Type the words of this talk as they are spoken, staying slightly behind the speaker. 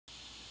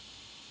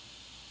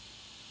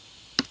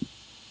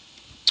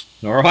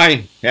All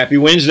right. Happy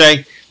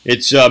Wednesday.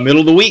 It's middle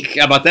of the week.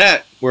 How about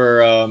that?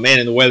 Where, man,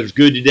 and the weather's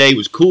good today. It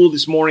was cool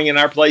this morning in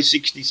our place,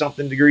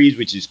 60-something degrees,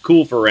 which is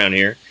cool for around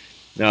here.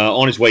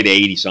 On its way to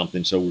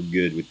 80-something, so we're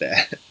good with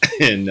that.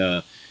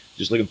 and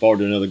just looking forward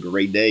to another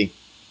great day.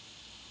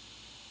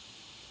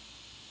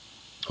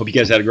 Hope you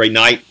guys had a great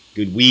night,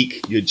 good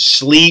week, good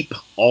sleep,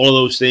 all of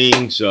those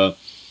things.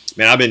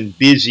 Man, I've been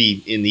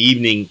busy in the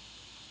evening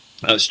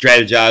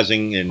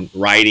strategizing and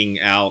writing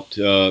out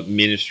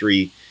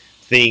ministry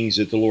things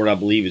that the Lord, I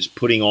believe, is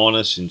putting on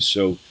us, and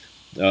so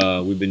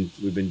we've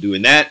been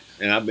doing that.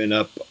 And I've been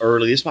up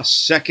early. It's my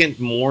second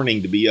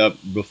morning to be up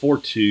before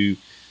 2,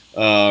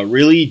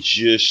 really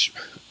just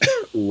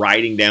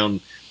writing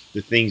down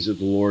the things that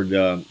the Lord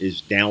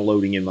is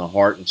downloading in my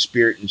heart and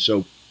spirit, and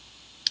so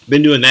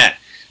been doing that.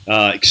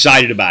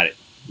 Excited about it,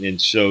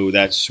 and so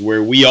that's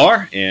where we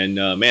are. And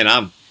man,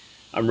 I'm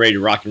ready to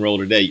rock and roll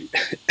today.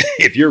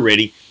 If you're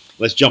ready,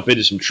 let's jump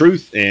into some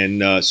truth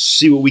and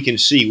see what we can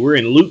see. We're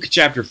in Luke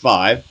chapter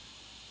 5.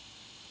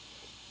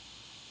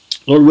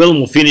 Lord willing,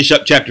 we'll finish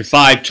up chapter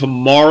 5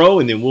 tomorrow,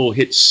 and then we'll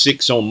hit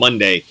 6 on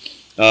Monday.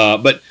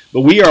 But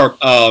we are,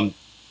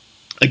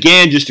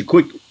 again, just a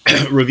quick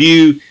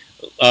review.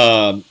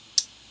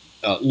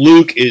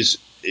 Luke is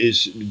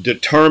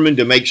determined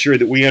to make sure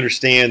that we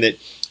understand that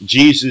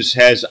Jesus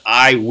has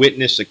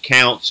eyewitness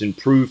accounts and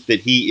proof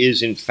that he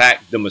is, in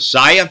fact, the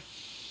Messiah,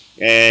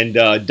 and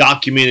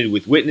documented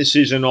with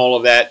witnesses and all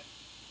of that.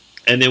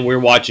 And then we're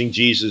watching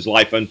Jesus'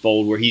 life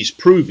unfold where he's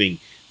proving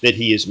that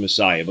he is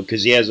Messiah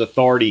because he has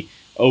authority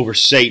over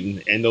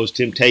Satan and those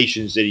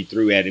temptations that he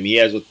threw at him. He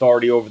has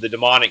authority over the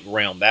demonic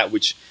realm, that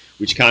which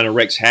kind of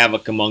wreaks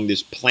havoc among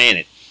this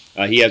planet.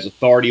 He has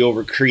authority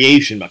over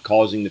creation by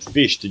causing the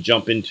fish to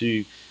jump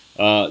into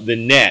the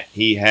net.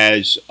 He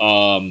has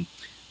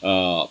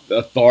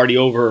authority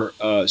over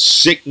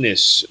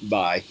sickness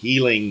by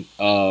healing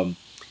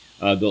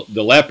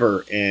the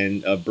leper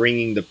and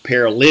bringing the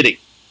paralytic.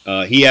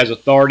 He has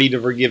authority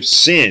to forgive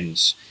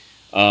sins.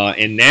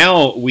 And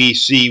now we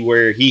see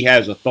where he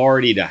has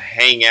authority to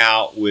hang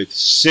out with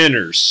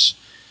sinners.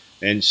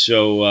 And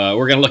so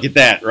we're going to look at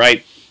that,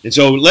 right? And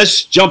so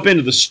let's jump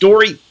into the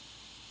story.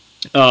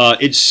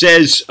 It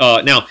says,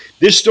 now,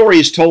 this story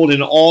is told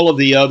in all of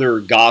the other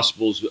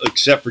Gospels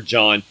except for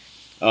John.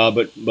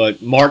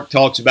 But Mark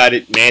talks about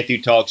it,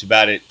 Matthew talks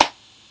about it,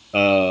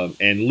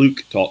 and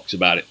Luke talks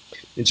about it.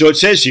 And so it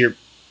says here,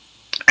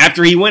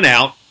 after he went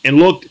out and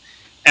looked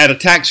at a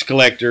tax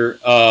collector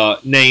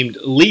named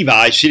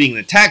Levi sitting in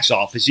the tax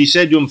office, he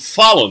said to him,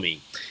 "Follow me."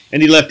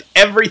 And he left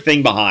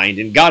everything behind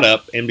and got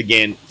up and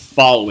began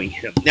following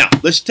him. Now,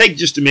 let's take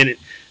just a minute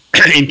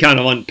and kind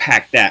of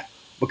unpack that,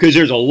 because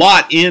there's a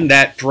lot in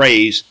that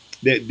phrase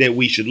that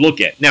we should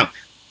look at. Now,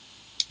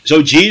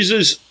 so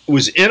Jesus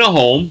was in a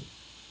home.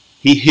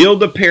 He healed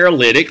the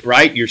paralytic,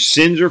 right? Your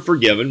sins are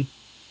forgiven.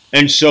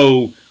 And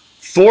so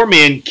 4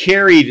 men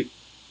carried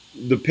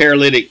the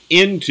paralytic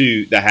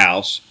into the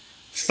house.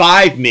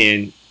 5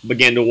 men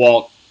began to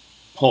walk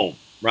home,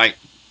 right?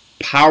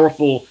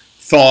 Powerful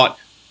thought,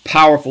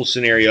 powerful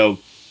scenario.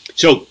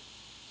 So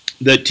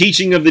the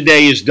teaching of the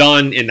day is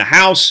done in the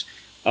house.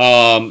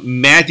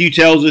 Matthew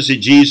tells us that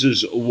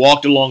Jesus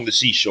walked along the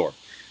seashore.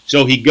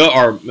 So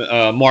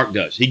Mark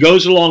does. He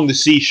goes along the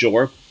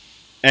seashore.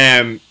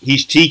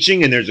 He's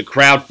teaching, and there's a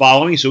crowd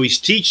following. So he's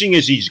teaching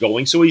as he's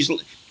going. So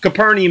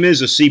Capernaum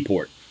is a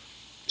seaport.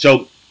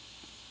 So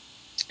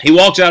he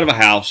walks out of a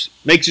house,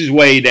 makes his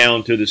way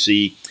down to the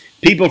sea.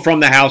 People from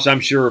the house, I'm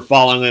sure, are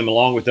following him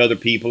along with other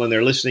people, and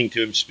they're listening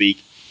to him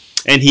speak.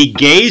 And he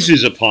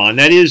gazes upon.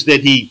 That is that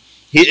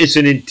it's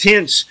an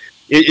intense.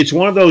 It's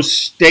one of those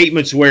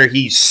statements where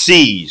he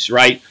sees,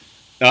 right?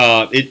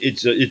 That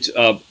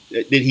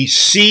he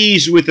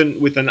sees with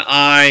an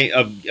eye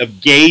of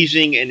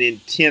gazing, an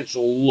intense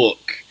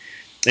look.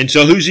 And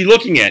so who's he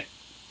looking at?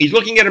 He's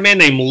looking at a man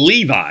named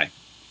Levi.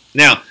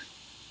 Now,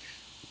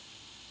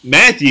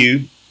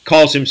 Matthew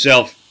calls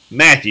himself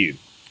Matthew,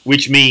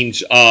 which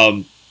means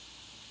a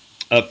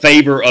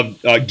favor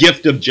of a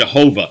gift of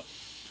Jehovah.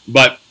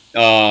 But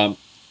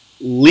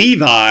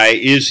Levi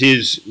is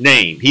his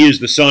name. He is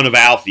the son of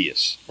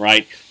Alphaeus,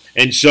 right?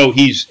 And so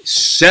he's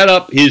set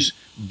up his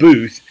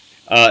booth,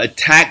 a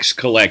tax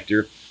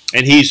collector,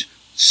 and he's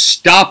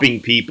stopping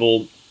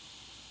people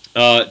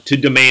to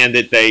demand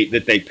that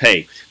they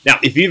pay. Now,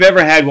 if you've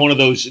ever had one of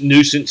those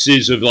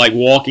nuisances of like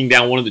walking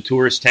down one of the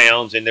tourist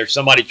towns and there's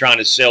somebody trying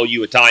to sell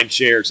you a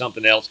timeshare or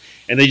something else,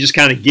 and they just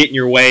kind of get in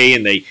your way,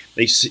 and they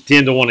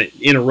tend to want to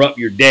interrupt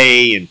your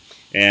day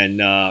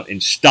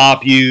and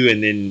stop you,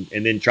 and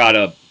then try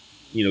to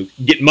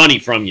get money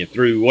from you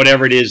through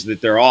whatever it is that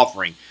they're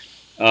offering.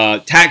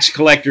 Tax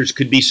collectors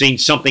could be seen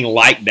something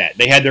like that.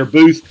 They had their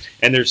booth,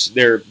 and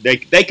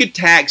they could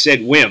tax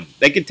at whim.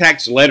 They could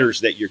tax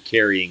letters that you're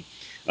carrying.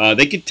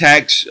 They could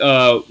tax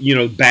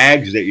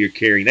bags that you're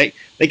carrying.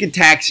 They could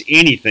tax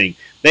anything.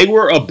 They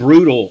were a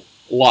brutal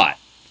lot.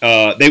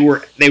 They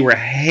were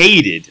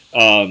hated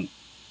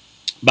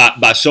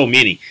by so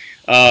many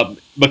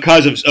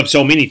because of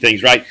so many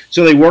things, right?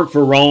 So they work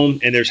for Rome,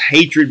 and there's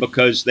hatred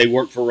because they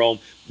work for Rome.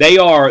 They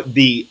are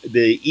the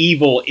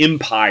evil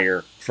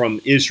empire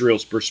from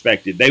Israel's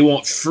perspective. They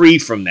want free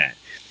from that.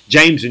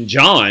 James and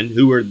John,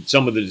 who were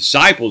some of the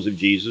disciples of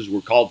Jesus,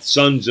 were called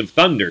sons of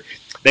thunder.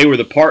 They were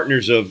the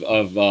partners of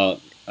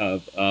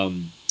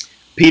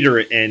Peter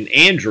and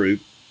Andrew,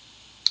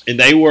 and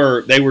they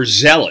were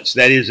zealots.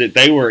 That is, that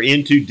they were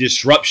into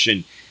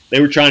disruption.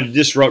 They were trying to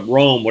disrupt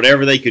Rome,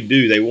 whatever they could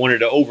do. They wanted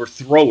to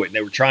overthrow it, and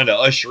they were trying to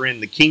usher in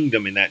the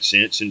kingdom in that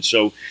sense. And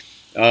so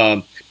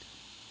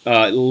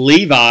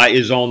Levi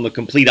is on the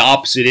complete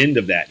opposite end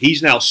of that.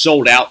 He's now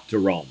sold out to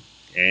Rome.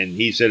 And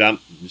he said, I'm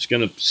just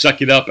going to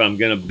suck it up. I'm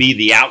going to be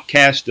the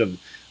outcast of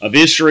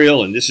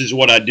Israel, and this is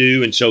what I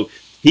do. And so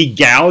he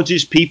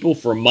gouges people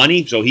for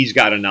money. So he's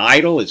got an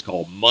idol. It's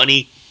called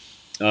money.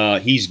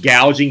 He's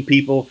gouging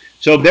people.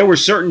 So there were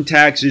certain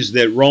taxes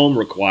that Rome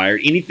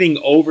required. Anything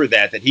over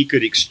that he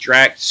could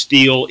extract,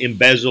 steal,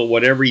 embezzle,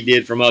 whatever he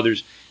did from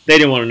others, they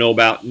didn't want to know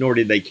about, nor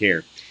did they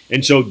care.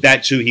 And so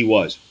that's who he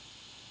was.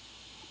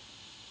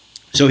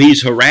 So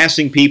he's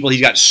harassing people.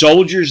 He's got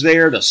soldiers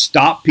there to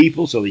stop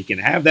people so he can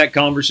have that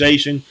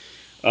conversation.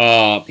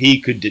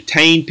 He could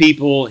detain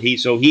people.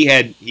 So he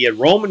had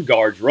Roman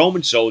guards,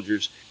 Roman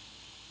soldiers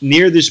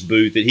near this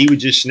booth that he would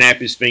just snap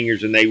his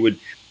fingers and they would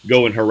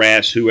go and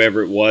harass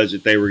whoever it was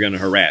that they were going to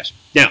harass.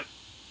 Now,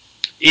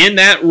 in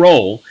that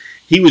role,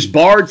 he was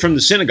barred from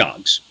the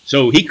synagogues.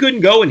 So he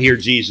couldn't go and hear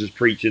Jesus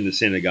preach in the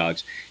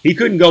synagogues. He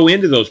couldn't go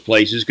into those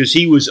places because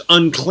he was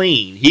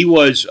unclean. He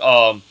was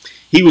a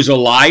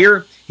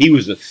liar. He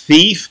was a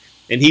thief,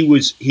 and he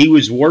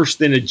was worse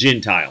than a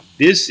Gentile.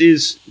 This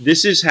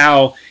is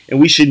how, and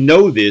we should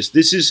know this.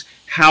 This is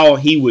how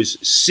he was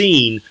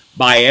seen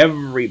by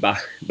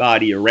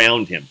everybody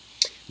around him.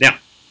 Now,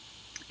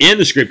 in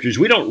the scriptures,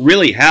 we don't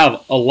really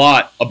have a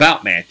lot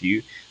about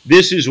Matthew.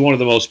 This is one of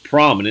the most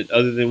prominent,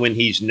 other than when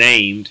he's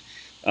named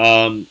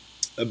as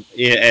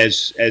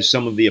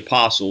some of the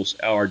apostles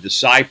or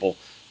disciple.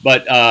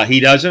 But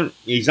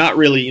he's not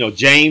really,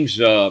 James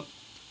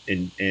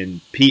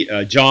and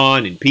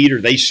John and Peter,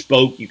 they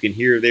spoke. You can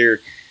hear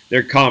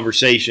their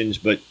conversations.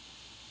 But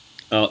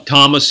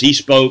Thomas, he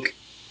spoke,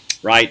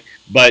 right?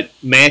 But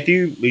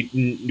Matthew,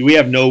 we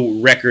have no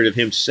record of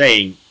him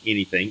saying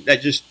anything.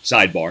 That's just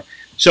sidebar.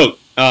 So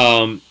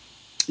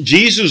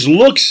Jesus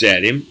looks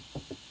at him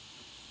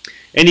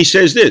and he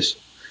says this,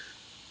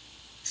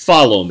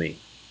 "Follow me."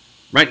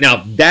 Right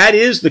now, that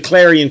is the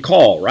clarion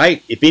call,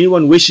 right? If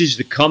anyone wishes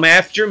to come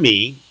after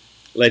me,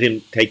 let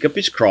him take up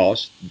his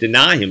cross,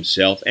 deny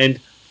himself, and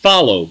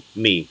follow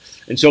me.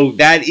 And so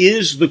that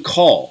is the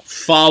call.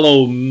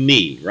 Follow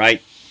me,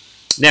 right?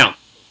 Now,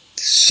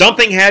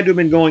 something had to have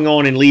been going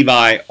on in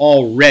Levi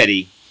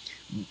already.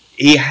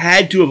 He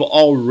had to have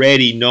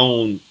already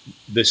known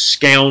the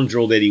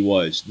scoundrel that he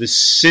was, the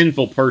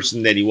sinful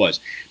person that he was.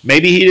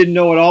 Maybe he didn't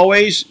know it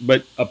always,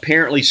 but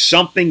apparently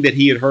something that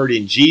he had heard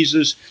in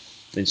Jesus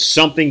and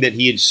something that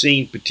he had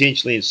seen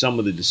potentially in some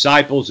of the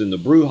disciples in the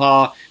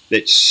Bruja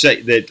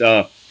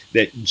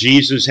that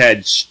Jesus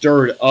had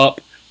stirred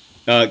up,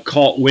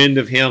 caught wind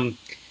of him.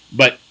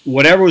 But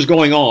whatever was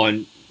going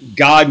on,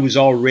 God was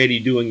already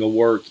doing a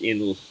work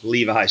in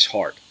Levi's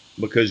heart.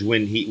 Because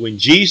when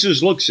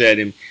Jesus looks at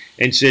him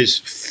and says,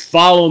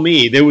 "Follow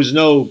me," there was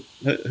no,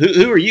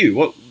 who are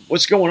you?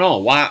 What's going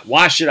on?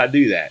 Why should I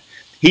do that?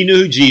 He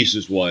knew who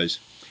Jesus was,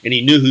 and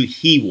he knew who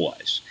he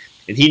was.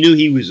 And he knew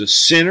he was a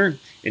sinner,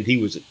 and he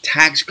was a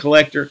tax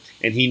collector,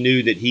 and he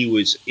knew that he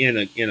was in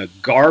a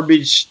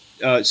garbage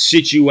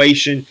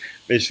situation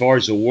as far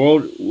as the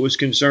world was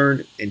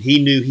concerned, and he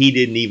knew he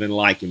didn't even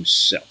like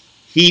himself.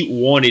 He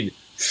wanted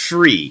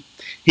free.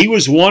 He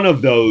was one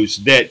of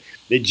those that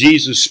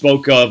Jesus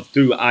spoke of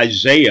through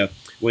Isaiah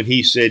when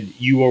he said,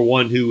 "You are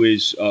one who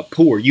is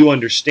poor. You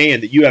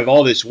understand that you have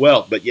all this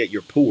wealth, but yet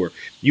you're poor.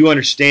 You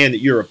understand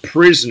that you're a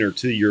prisoner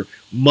to your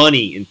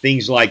money and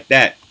things like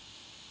that.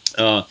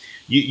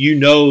 You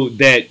know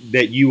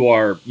that you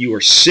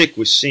are sick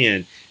with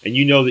sin, and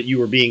you know that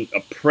you are being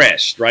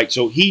oppressed," right?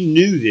 So he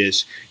knew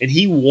this, and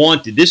he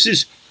wanted. This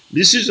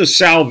is a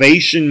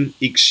salvation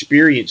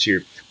experience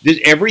here.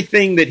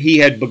 Everything that he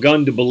had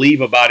begun to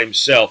believe about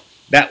himself,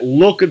 that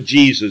look of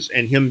Jesus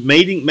and him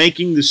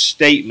making the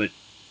statement,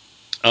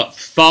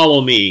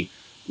 "Follow me,"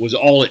 was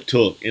all it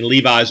took, and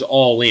Levi's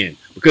all in,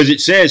 because it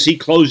says he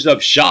closed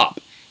up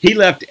shop. He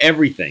left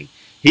everything.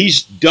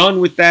 He's done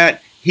with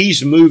that.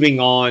 He's moving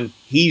on.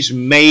 He's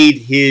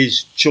made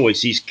his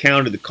choice. He's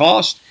counted the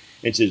cost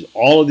and says,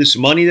 all of this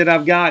money that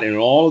I've got and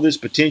all of this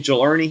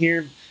potential earning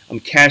here, I'm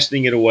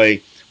casting it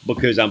away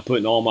because I'm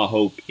putting all my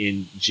hope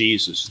in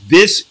Jesus.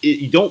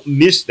 You don't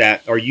miss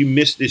that, or you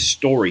miss this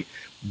story.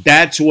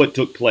 That's what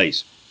took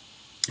place.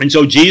 And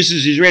so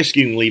Jesus is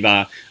rescuing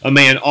Levi, a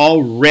man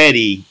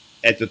already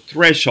at the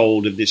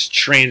threshold of this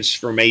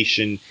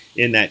transformation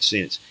in that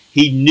sense.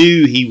 He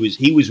knew he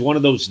was one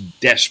of those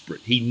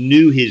desperate. He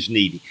knew his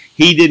need.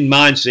 He didn't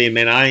mind saying,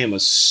 "Man, I am a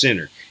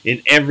sinner.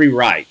 In every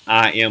right,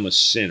 I am a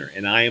sinner,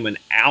 and I am an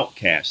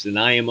outcast, and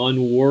I am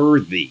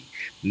unworthy."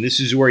 And this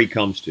is where he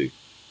comes to.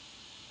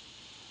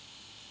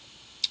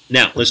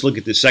 Now, let's look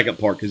at the second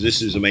part, because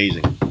this is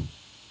amazing.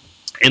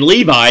 And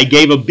Levi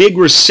gave a big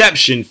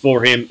reception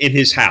for him in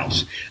his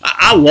house.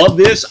 I love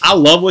this. I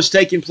love what's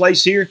taking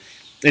place here.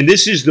 And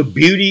this is the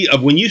beauty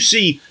of when you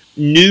see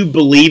new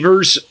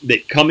believers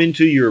that come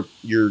into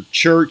your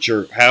church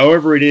or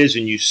however it is,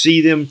 and you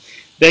see them,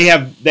 they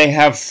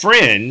have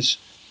friends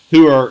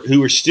who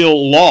are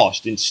still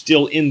lost and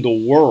still in the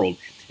world.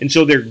 And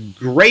so they're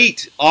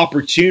great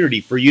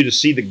opportunity for you to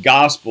see the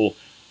gospel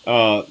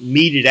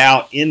meted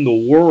out in the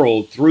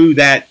world through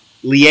that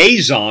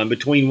liaison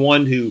between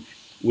one who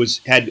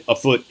had a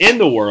foot in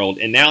the world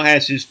and now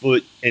has his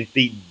foot and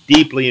feet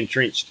deeply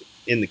entrenched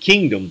in the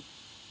kingdom.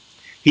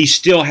 He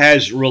still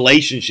has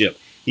relationship.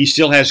 He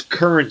still has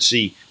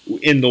currency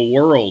in the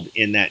world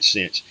in that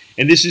sense.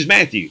 And this is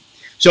Matthew.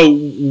 So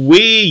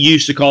we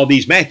used to call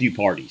these Matthew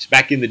parties.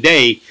 Back in the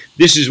day,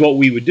 this is what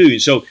we would do.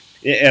 And so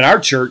at our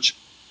church,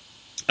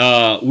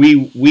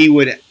 we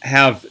would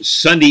have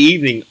Sunday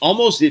evening,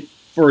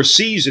 for a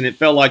season, it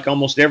felt like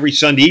almost every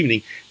Sunday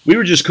evening, we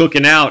were just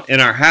cooking out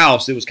in our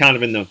house. It was kind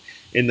of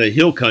in the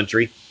hill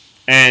country,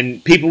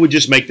 and people would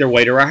just make their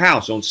way to our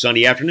house on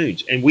Sunday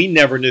afternoons, and we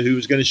never knew who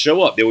was going to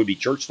show up. There would be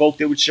church folk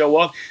that would show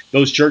up.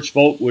 Those church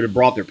folk would have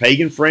brought their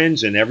pagan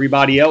friends and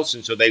everybody else,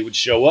 and so they would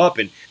show up,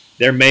 and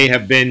there may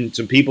have been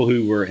some people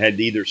who had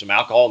either some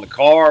alcohol in the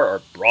car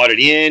or brought it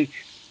in,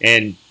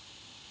 and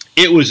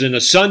it was an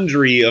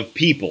sundry of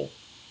people,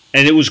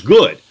 and it was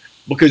good.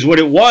 Because what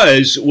it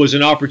was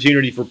an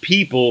opportunity for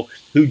people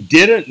who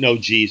didn't know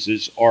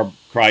Jesus or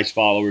Christ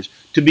followers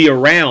to be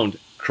around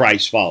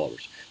Christ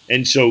followers.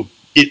 And so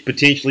it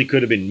potentially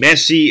could have been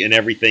messy and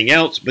everything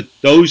else, but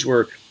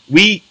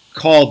we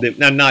called them,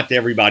 now not to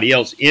everybody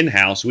else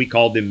in-house, we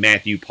called them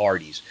Matthew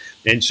parties.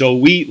 And so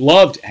we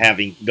loved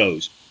having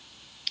those.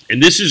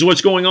 And this is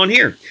what's going on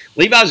here.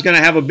 Levi's going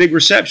to have a big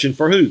reception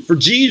for who? For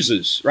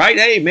Jesus, right?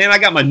 Hey, man, I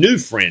got my new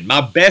friend, my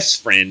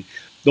best friend,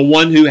 the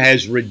one who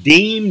has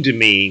redeemed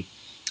me.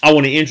 I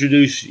want to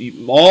introduce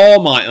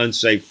all my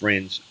unsaved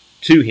friends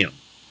to him.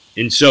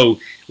 And so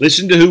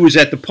listen to who was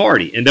at the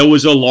party. And there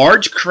was a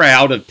large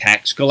crowd of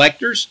tax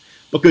collectors,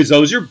 because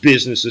those are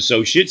business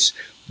associates.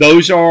 They're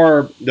in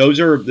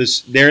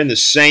the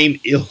same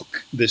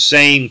ilk, the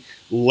same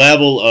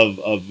level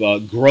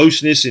of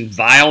grossness and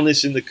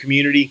vileness in the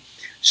community.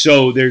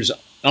 So there's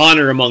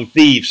honor among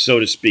thieves, so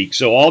to speak.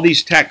 So all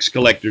these tax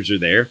collectors are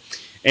there.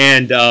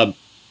 And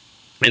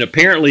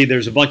apparently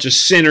there's a bunch of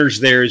sinners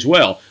there as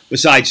well.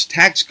 Besides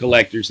tax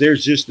collectors,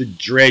 there's just the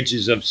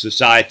dredges of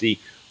society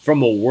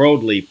from a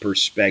worldly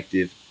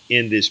perspective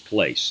in this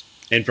place,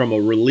 and from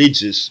a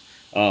religious,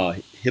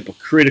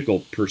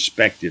 hypocritical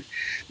perspective.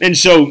 And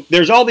so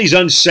there's all these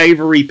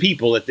unsavory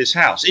people at this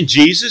house. And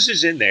Jesus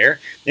is in there,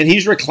 and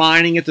he's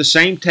reclining at the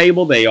same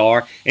table they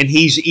are, and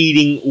he's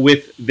eating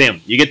with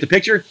them. You get the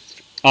picture?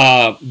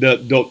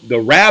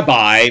 The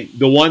rabbi,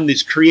 the one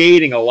that's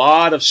creating a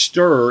lot of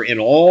stir in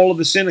all of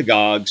the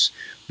synagogues,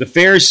 the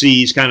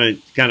Pharisees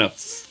kind of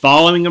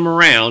following him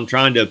around,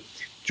 trying to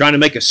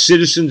make a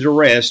citizen's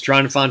arrest,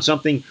 trying to find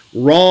something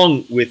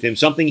wrong with him,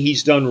 something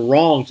he's done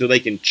wrong so they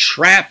can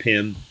trap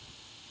him,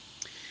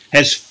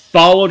 has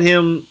followed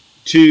him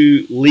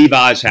to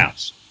Levi's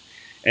house.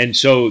 And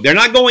so they're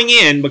not going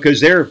in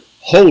because they're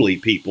holy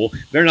people.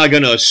 They're not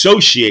going to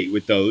associate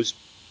with those.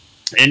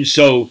 And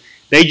so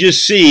they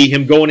just see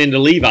him going into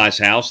Levi's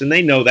house, and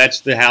they know that's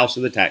the house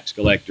of the tax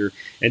collector,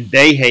 and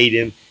they hate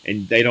him,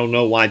 and they don't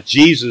know why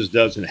Jesus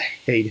doesn't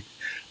hate him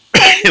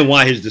and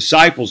why his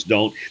disciples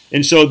don't.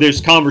 And so this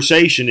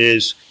conversation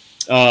is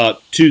to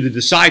the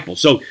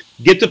disciples. So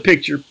get the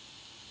picture.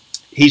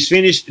 He's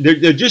finished.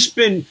 There's just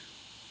been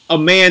a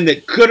man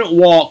that couldn't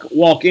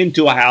walk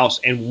into a house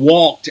and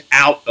walked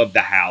out of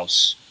the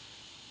house,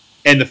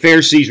 and the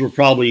Pharisees were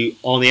probably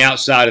on the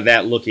outside of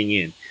that looking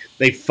in.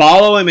 They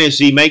follow him as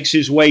he makes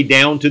his way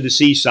down to the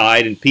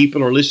seaside, and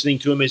people are listening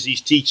to him as he's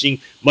teaching,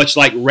 much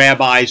like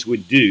rabbis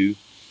would do.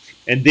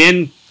 And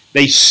then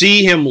they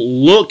see him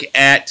look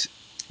at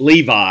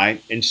Levi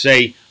and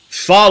say,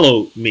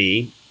 "Follow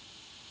me."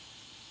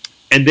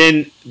 And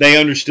then they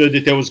understood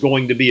that there was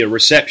going to be a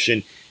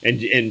reception,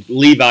 and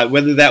Levi,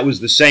 whether that was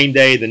the same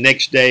day, the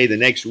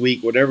next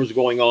week, whatever was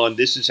going on,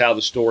 this is how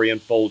the story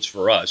unfolds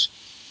for us.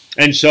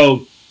 And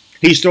so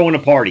he's throwing a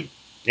party.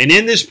 And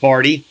in this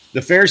party,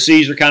 the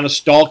Pharisees are kind of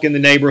stalking the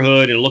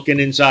neighborhood and looking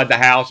inside the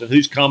house and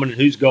who's coming and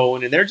who's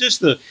going. And they're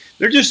just the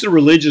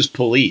religious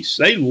police.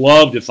 They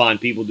love to find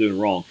people doing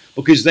wrong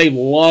because they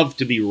love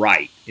to be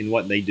right in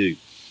what they do.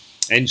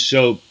 And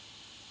so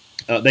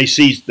they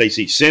see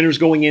sinners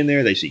going in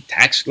there. They see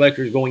tax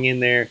collectors going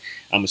in there.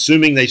 I'm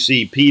assuming they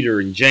see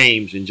Peter and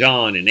James and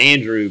John and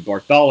Andrew,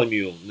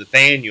 Bartholomew,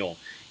 Nathaniel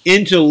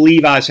into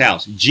Levi's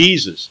house.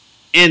 Jesus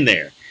in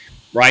there,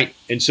 right?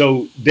 And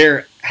so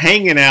they're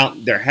hanging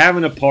out. They're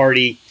having a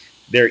party.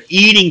 They're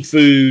eating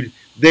food.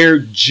 They're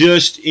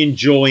just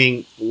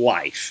enjoying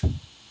life.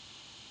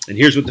 And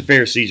here's what the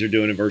Pharisees are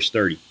doing in verse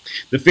 30.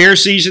 The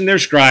Pharisees and their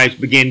scribes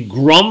began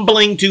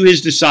grumbling to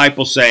his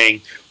disciples,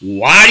 saying,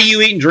 "Why do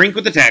you eat and drink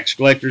with the tax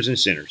collectors and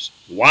sinners?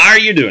 Why are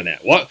you doing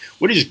that?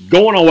 What is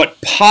going on? What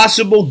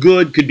possible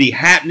good could be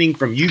happening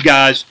from you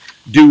guys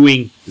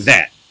doing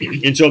that?"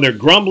 And so they're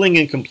grumbling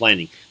and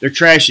complaining. They're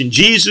trashing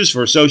Jesus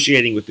for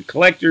associating with the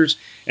collectors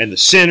and the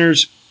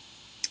sinners.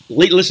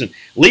 Listen,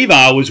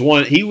 Levi was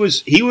one. He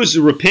was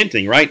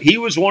repenting, right? He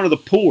was one of the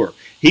poor.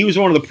 He was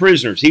one of the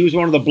prisoners. He was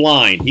one of the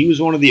blind. He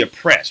was one of the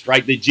oppressed,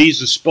 right? That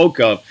Jesus spoke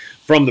of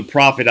from the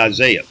prophet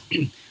Isaiah.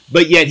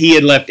 But yet he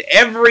had left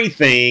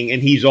everything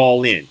and he's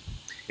all in.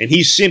 And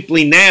he's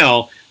simply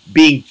now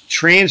being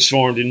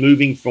transformed and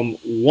moving from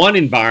one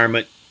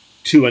environment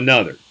to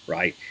another,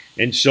 right?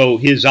 And so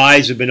his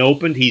eyes have been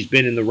opened. He's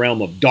been in the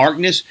realm of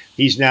darkness.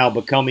 He's now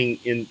becoming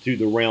into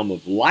the realm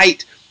of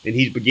light, and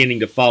he's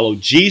beginning to follow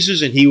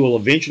Jesus, and he will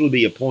eventually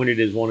be appointed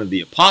as one of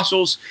the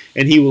apostles,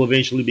 and he will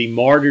eventually be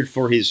martyred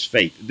for his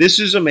faith. This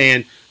is a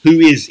man who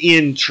is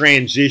in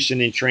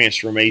transition and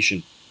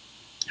transformation.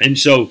 And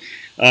so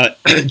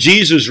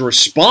Jesus'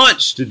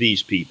 response to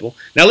these people,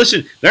 now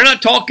listen, they're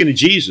not talking to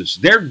Jesus.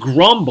 They're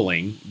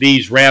grumbling,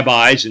 these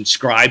rabbis and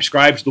scribes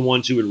the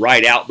ones who would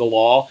write out the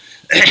law.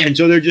 And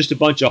so they're just a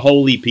bunch of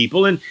holy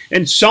people.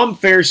 And some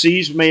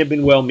Pharisees may have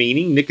been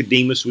well-meaning.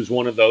 Nicodemus was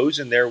one of those,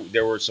 and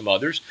there were some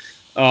others.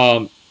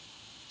 But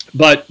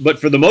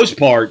for the most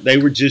part, they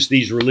were just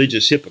these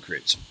religious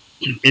hypocrites.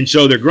 And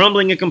so they're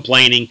grumbling and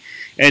complaining,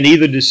 and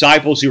either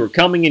disciples who are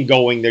coming and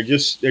going, they're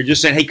just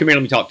saying, hey, come here,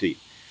 let me talk to you.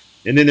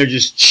 And then they're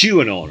just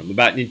chewing on him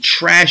about and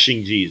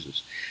trashing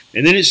Jesus.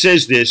 And then it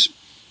says this,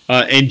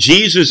 and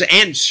Jesus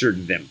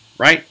answered them,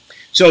 right?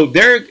 So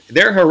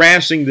they're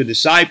harassing the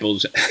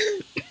disciples.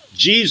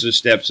 Jesus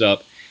steps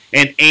up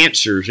and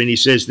answers, and he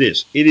says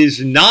this, it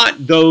is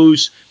not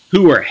those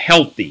who are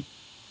healthy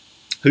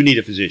who need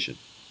a physician,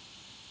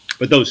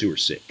 but those who are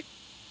sick.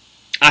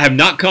 I have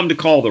not come to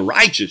call the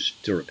righteous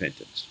to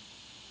repentance,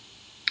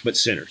 but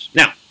sinners.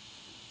 Now,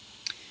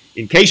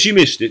 in case you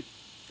missed it,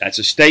 that's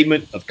a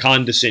statement of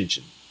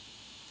condescension.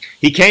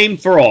 He came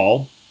for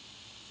all,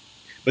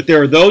 but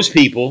there are those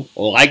people,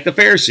 like the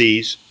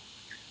Pharisees,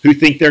 who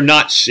think they're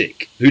not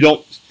sick, who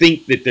don't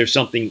think that there's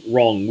something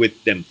wrong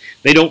with them.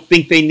 They don't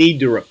think they need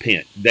to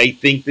repent. They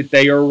think that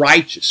they are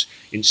righteous.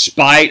 In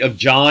spite of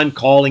John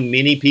calling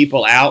many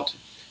people out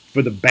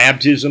for the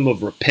baptism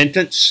of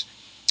repentance,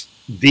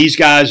 these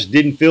guys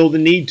didn't feel the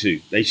need to.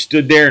 They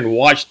stood there and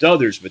watched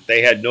others, but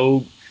they had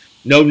no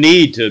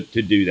need to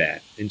do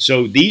that. And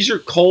so these are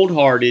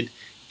cold-hearted,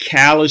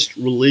 calloused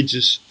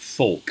religious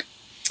folk.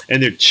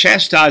 And they're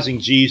chastising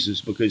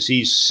Jesus because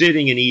he's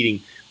sitting and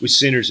eating with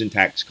sinners and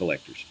tax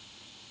collectors.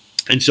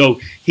 And so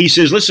he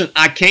says, listen,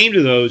 I came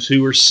to those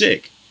who are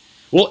sick.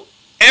 Well,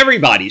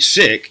 everybody's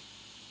sick,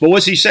 but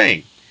what's he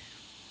saying?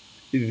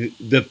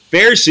 The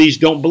Pharisees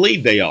don't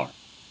believe they are.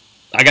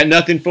 I got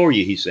nothing for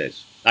you, he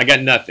says. I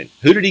got nothing.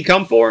 Who did he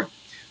come for?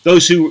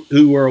 Those who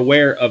were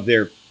aware of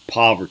their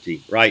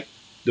poverty, right?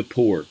 The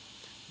poor,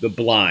 the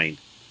blind,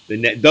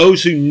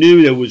 those who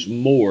knew there was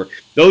more,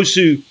 those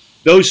who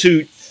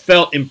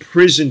felt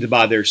imprisoned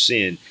by their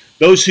sin,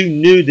 those who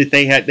knew that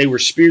they were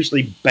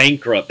spiritually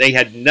bankrupt, they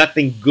had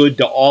nothing good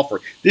to offer.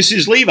 This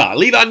is Levi.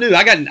 Levi knew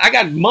I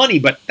got money,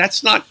 but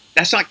that's not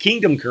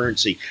kingdom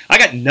currency. I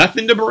got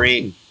nothing to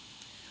bring.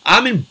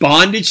 I'm in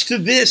bondage to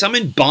this. I'm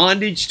in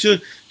bondage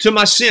to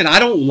my sin. I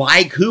don't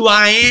like who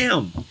I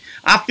am.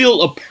 I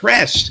feel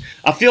oppressed.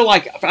 I feel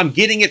like I'm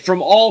getting it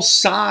from all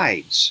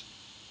sides.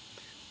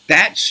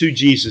 That's who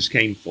Jesus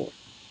came for.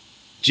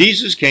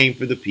 Jesus came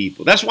for the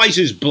people. That's why he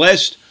says,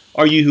 blessed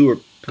are you who are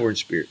poor in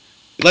spirit.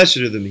 Blessed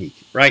are the meek,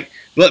 right?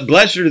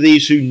 Blessed are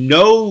these who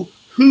know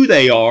who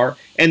they are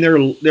and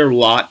their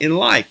lot in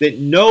life, that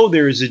know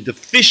there is a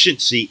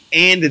deficiency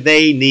and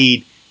they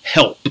need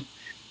help.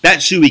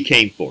 That's who he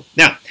came for.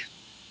 Now,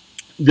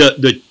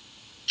 the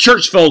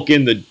church folk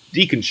in the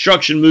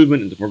deconstruction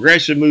movement and the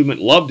progressive movement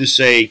love to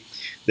say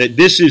that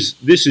this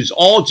is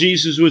all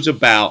Jesus was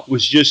about,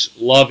 was just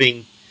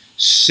loving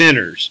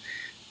sinners.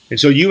 And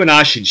so you and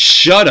I should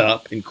shut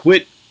up and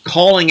quit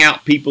calling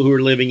out people who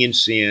are living in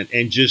sin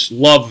and just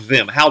love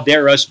them. How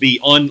dare us be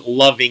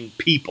unloving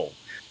people?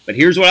 But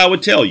here's what I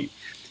would tell you.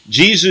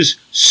 Jesus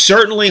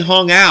certainly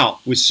hung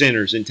out with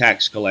sinners and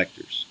tax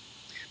collectors,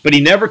 but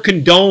he never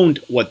condoned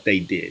what they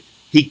did.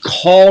 He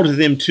called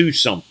them to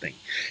something.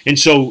 And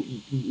so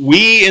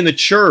we in the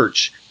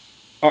church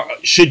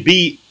should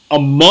be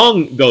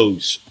among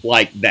those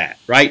like that,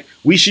 right?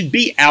 We should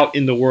be out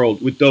in the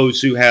world with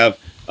those who have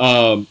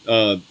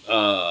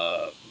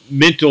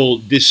mental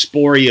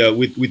dysphoria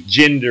with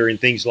gender and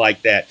things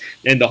like that,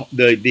 and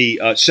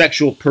the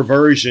sexual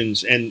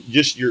perversions, and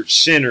just your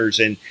sinners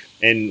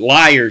and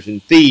liars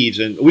and thieves,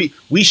 and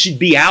we should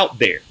be out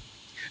there,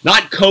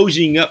 not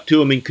cozying up to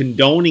them and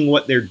condoning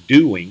what they're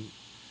doing,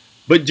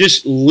 but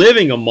just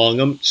living among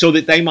them so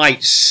that they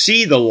might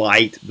see the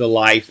light, the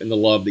life, and the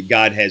love that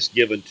God has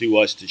given to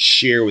us to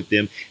share with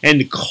them and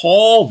to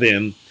call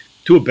them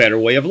to a better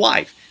way of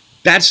life.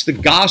 That's the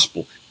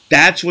gospel.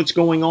 That's what's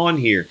going on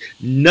here.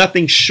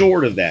 Nothing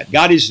short of that.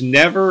 God is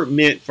never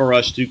meant for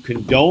us to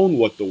condone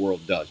what the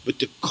world does, but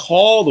to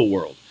call the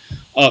world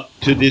up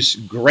to this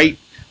great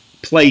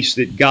place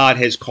that God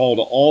has called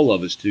all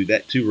of us to,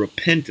 that to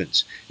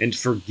repentance and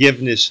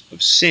forgiveness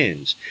of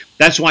sins.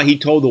 That's why he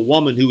told the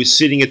woman who was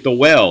sitting at the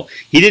well,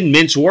 he didn't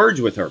mince words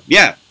with her.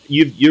 Yeah,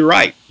 you're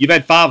right. You've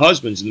had 5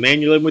 husbands, and the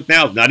man you're living with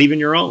now is not even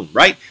your own,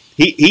 right?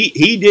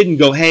 He didn't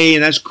go, hey,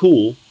 and that's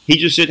cool. He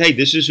just said, hey,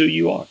 this is who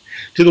you are.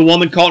 To the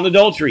woman caught in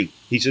adultery,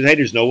 he said, hey,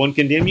 does no one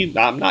condemn you?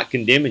 I'm not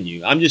condemning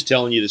you. I'm just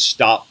telling you to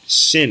stop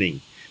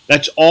sinning.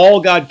 That's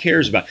all God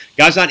cares about.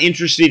 God's not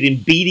interested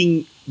in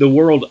beating the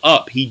world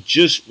up. He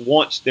just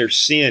wants their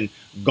sin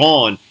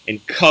gone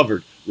and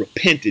covered,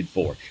 repented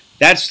for.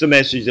 That's the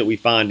message that we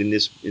find in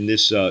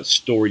this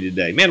story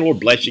today. Man, Lord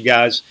bless you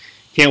guys.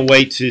 Can't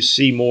wait to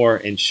see more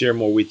and share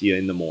more with you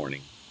in the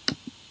morning.